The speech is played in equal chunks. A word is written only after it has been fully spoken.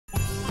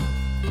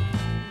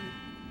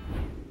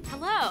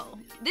Hello,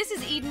 this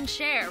is Eden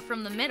Sher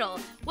from the Middle.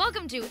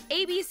 Welcome to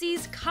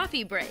ABC's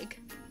Coffee Break.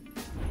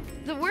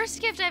 The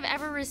worst gift I've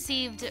ever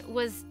received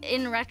was,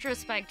 in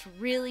retrospect,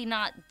 really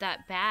not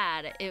that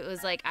bad. It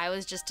was like I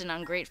was just an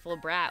ungrateful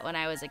brat when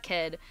I was a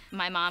kid.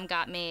 My mom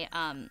got me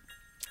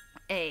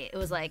it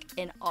was like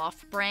an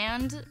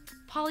off-brand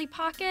Polly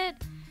Pocket,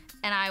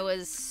 and I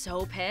was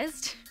so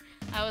pissed.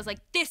 I was like,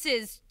 this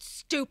is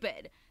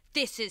stupid.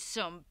 I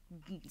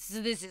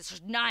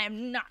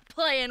am not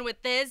playing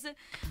with this.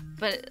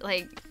 But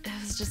like,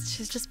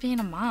 she was just being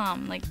a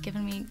mom, like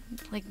giving me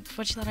like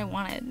what she thought I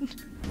wanted.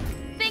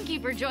 Thank you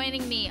for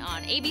joining me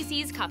on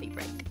ABC's Coffee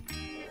Break.